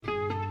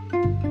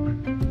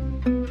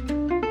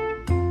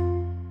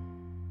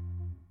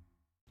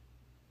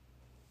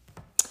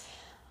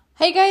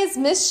Hey guys,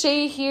 Miss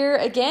Shea here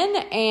again,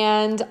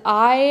 and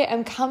I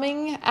am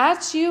coming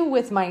at you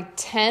with my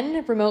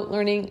 10 remote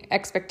learning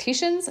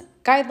expectations,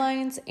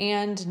 guidelines,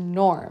 and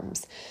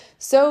norms.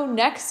 So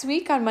next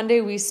week on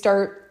Monday, we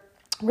start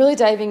really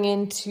diving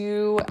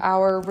into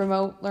our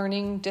remote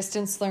learning,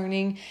 distance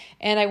learning,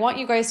 and I want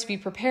you guys to be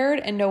prepared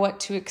and know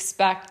what to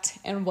expect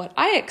and what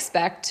I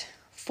expect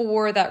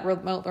for that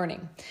remote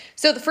learning.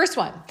 So the first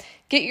one,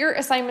 get your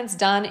assignments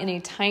done in a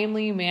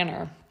timely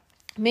manner.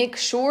 Make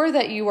sure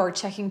that you are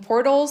checking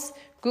portals,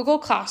 Google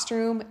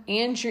Classroom,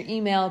 and your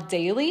email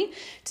daily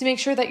to make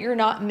sure that you're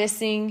not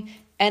missing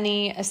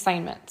any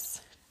assignments.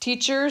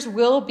 Teachers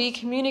will be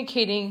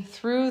communicating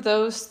through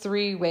those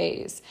 3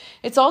 ways.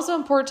 It's also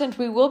important,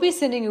 we will be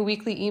sending a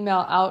weekly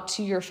email out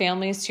to your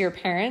families, to your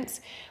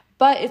parents,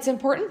 but it's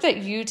important that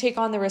you take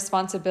on the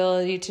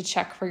responsibility to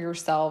check for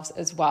yourselves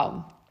as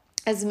well.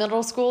 As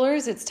middle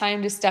schoolers, it's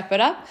time to step it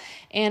up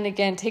and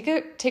again,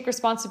 take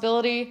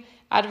responsibility,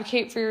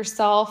 advocate for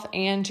yourself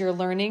and your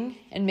learning,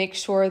 and make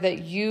sure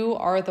that you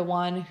are the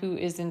one who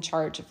is in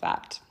charge of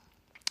that.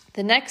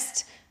 The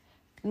next,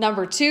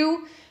 number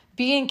 2,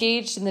 be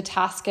engaged in the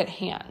task at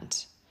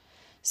hand.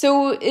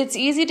 So it's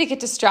easy to get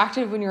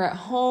distracted when you're at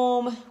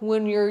home,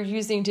 when you're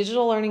using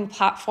digital learning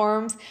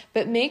platforms,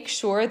 but make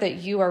sure that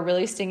you are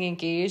really staying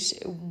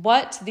engaged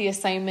what the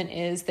assignment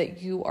is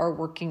that you are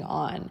working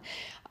on.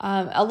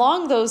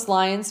 Along those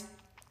lines,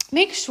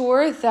 make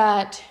sure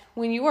that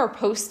when you are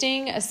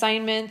posting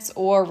assignments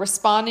or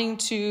responding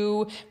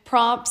to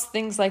prompts,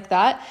 things like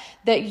that,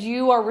 that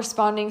you are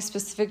responding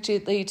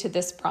specifically to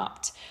this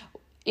prompt.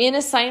 In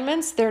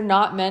assignments, they're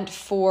not meant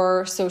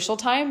for social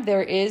time.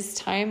 There is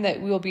time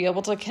that we will be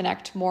able to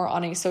connect more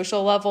on a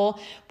social level.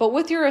 But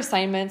with your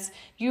assignments,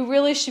 you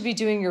really should be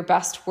doing your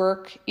best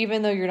work,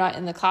 even though you're not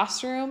in the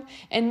classroom,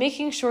 and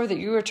making sure that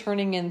you are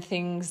turning in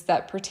things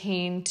that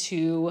pertain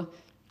to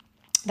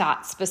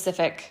that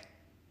specific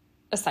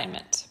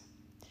assignment.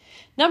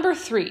 Number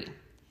 3,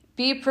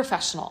 be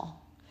professional.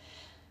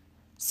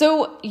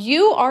 So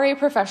you are a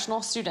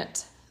professional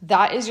student.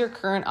 That is your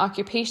current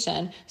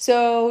occupation.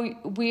 So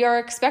we are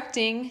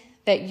expecting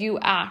that you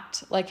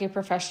act like a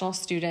professional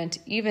student,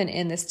 even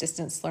in this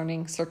distance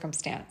learning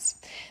circumstance.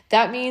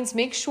 That means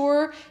make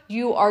sure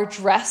you are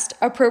dressed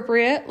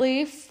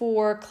appropriately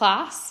for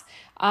class.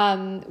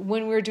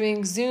 When we're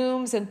doing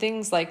Zooms and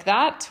things like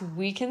that,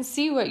 we can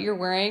see what you're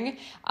wearing.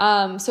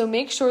 So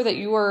make sure that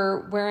you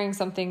are wearing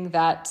something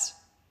that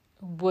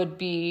would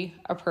be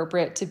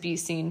appropriate to be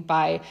seen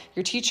by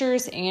your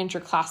teachers and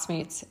your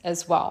classmates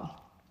as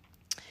well.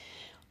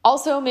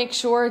 Also make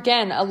sure,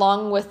 again,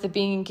 along with the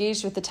being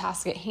engaged with the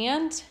task at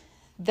hand,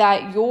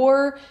 that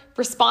your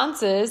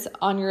responses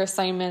on your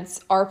assignments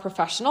are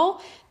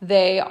professional.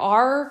 They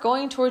are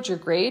going towards your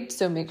grade,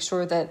 so make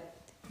sure that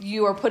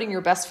you are putting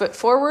your best foot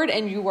forward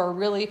and you are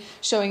really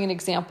showing an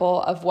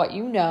example of what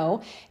you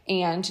know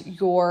and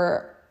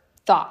your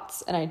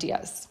thoughts and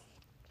ideas.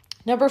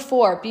 Number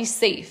 4, be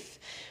safe.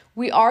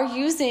 We are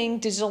using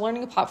digital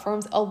learning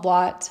platforms a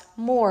lot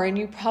more, and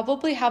you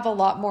probably have a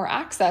lot more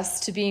access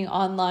to being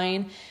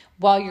online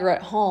while you're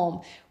at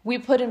home. We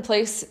put in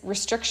place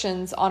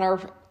restrictions on our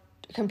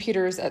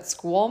computers at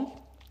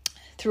school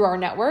through our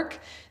network.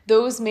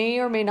 Those may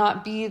or may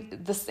not be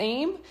the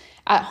same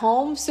at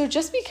home, so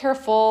just be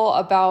careful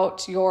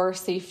about your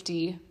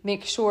safety.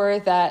 Make sure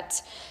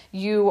that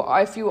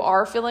if you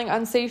are feeling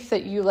unsafe,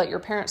 that you let your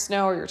parents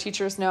know or your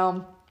teachers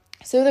know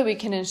so that we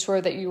can ensure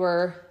that you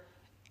are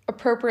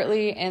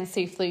appropriately and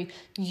safely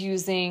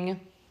using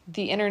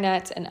the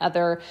internet and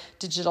other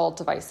digital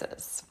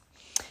devices.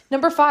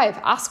 Number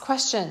 5, ask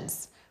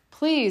questions.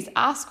 Please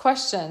ask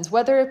questions,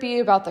 whether it be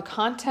about the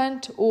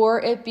content or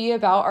it be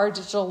about our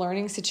digital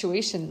learning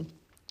situation.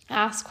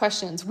 Ask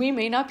questions. We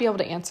may not be able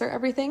to answer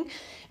everything,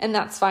 and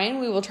that's fine.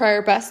 We will try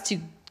our best to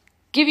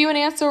give you an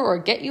answer or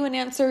get you an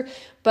answer,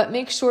 but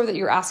make sure that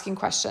you're asking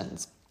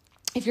questions.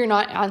 If you're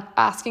not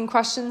asking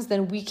questions,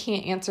 then we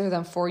can't answer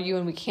them for you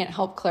and we can't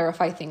help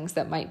clarify things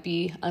that might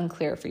be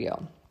unclear for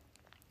you.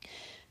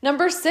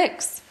 Number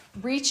 6,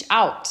 reach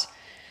out.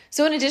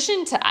 So in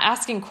addition to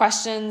asking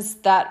questions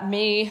that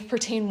may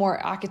pertain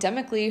more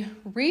academically,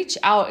 reach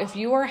out if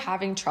you are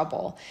having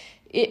trouble.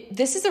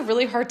 This is a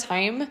really hard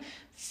time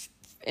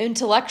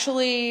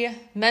intellectually,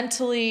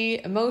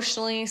 mentally,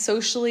 emotionally,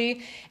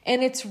 socially,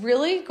 and it's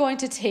really going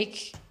to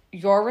take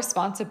your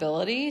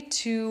responsibility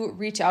to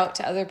reach out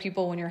to other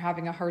people when you're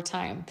having a hard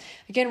time.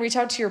 Again, reach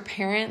out to your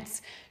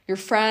parents, your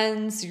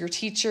friends, your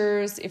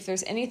teachers, if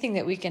there's anything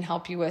that we can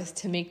help you with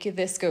to make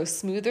this go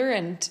smoother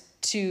and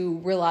to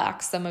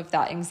relax some of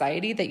that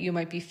anxiety that you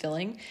might be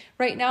feeling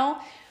right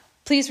now,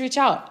 please reach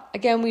out.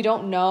 Again, we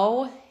don't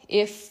know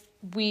if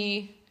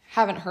we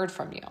haven't heard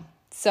from you.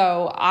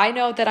 So I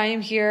know that I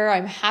am here.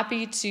 I'm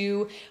happy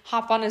to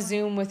hop on a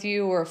Zoom with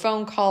you or a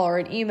phone call or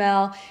an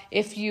email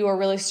if you are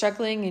really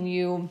struggling and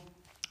you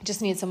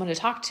just need someone to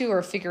talk to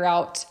or figure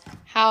out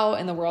how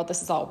in the world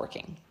this is all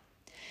working.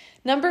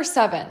 Number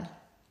 7,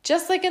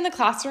 just like in the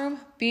classroom,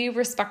 be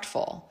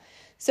respectful.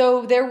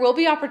 So there will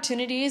be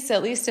opportunities,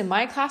 at least in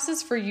my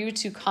classes, for you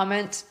to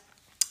comment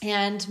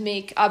and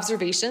make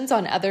observations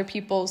on other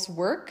people's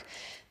work,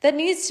 that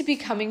needs to be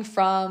coming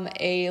from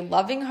a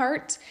loving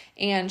heart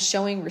and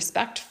showing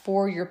respect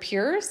for your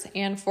peers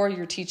and for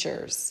your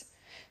teachers.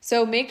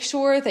 So make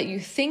sure that you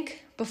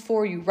think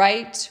before you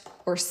write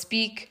or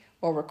speak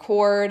or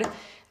record,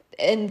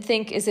 and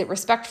think, is it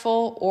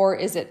respectful or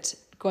is it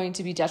going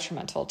to be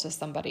detrimental to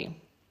somebody?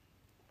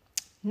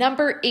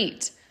 Number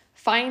 8,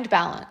 find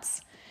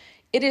balance.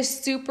 It is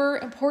super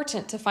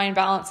important to find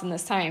balance in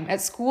this time. At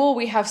school,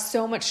 we have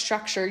so much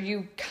structure.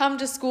 You come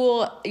to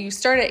school, you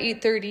start at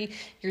 8:30,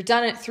 you're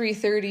done at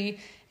 3:30,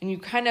 and you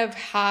kind of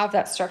have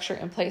that structure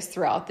in place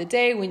throughout the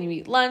day when you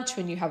eat lunch,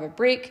 when you have a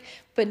break.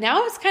 But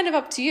now it's kind of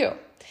up to you.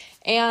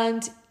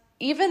 And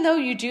even though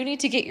you do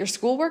need to get your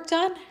schoolwork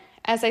done,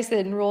 as I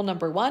said in rule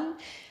number 1,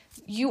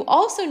 you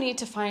also need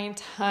to find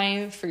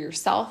time for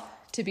yourself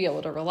to be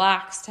able to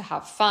relax, to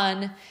have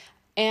fun,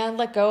 and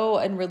let go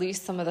and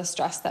release some of the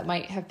stress that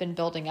might have been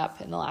building up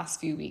in the last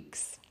few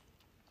weeks.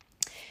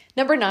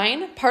 Number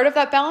 9, part of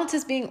that balance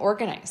is being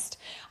organized.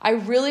 I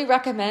really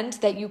recommend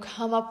that you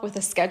come up with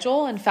a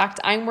schedule. In fact,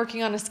 I'm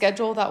working on a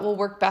schedule that will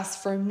work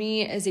best for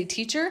me as a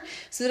teacher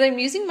so that I'm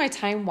using my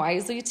time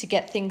wisely to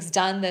get things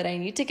done that I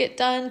need to get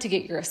done, to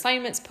get your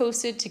assignments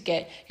posted, to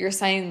get your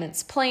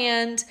assignments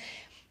planned,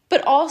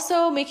 but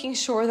also making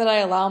sure that I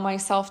allow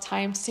myself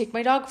time to take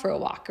my dog for a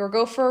walk or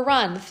go for a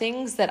run,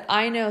 things that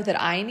I know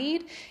that I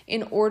need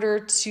in order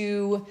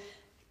to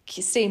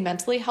stay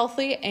mentally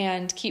healthy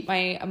and keep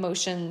my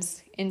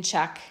emotions in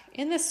check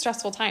in this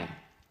stressful time.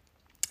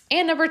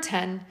 And number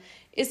 10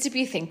 is to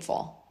be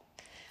thankful.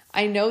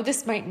 I know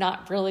this might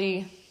not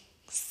really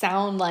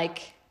sound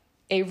like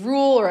a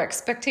rule or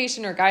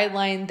expectation or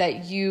guideline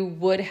that you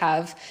would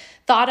have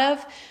thought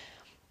of,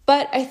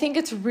 but I think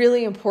it's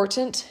really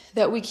important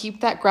that we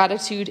keep that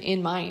gratitude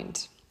in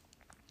mind.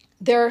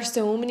 There are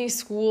so many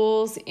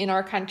schools in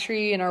our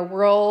country, in our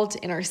world,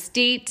 in our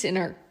state, in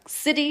our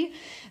city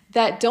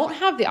that don't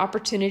have the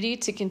opportunity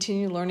to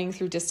continue learning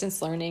through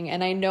distance learning.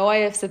 And I know I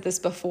have said this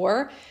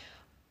before,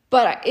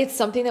 but it's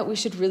something that we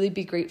should really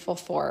be grateful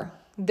for.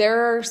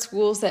 There are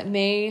schools that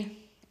may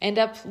end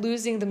up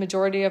losing the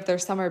majority of their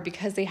summer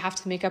because they have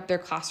to make up their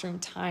classroom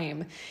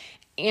time.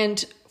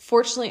 And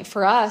fortunately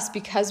for us,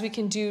 because we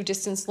can do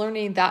distance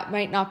learning, that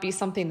might not be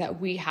something that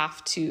we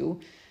have to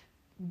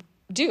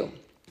do.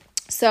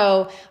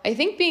 So I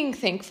think being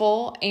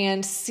thankful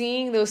and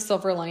seeing those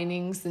silver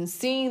linings and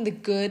seeing the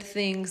good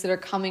things that are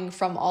coming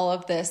from all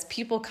of this,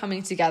 people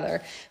coming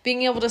together,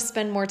 being able to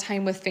spend more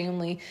time with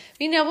family,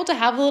 being able to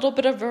have a little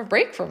bit of a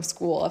break from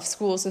school if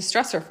school is a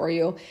stressor for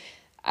you.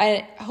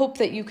 I hope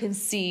that you can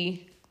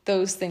see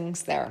those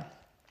things there.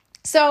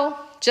 So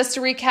just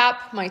to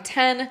recap, my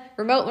 10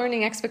 remote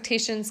learning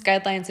expectations,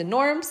 guidelines, and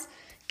norms: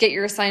 get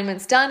your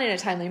assignments done in a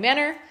timely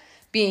manner,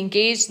 be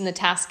engaged in the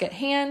task at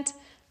hand,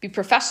 be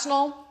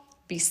professional,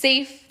 be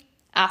safe,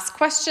 ask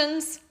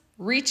questions,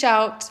 reach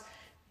out,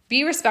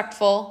 be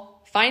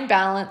respectful, find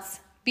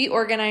balance, be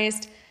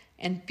organized,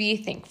 and be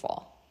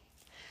thankful.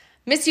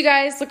 Miss you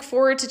guys. Look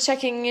forward to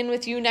checking in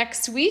with you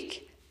next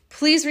week.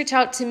 Please reach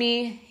out to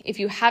me if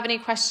you have any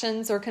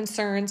questions or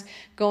concerns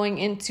going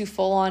into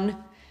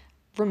full-on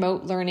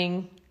remote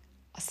learning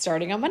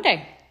starting on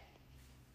Monday.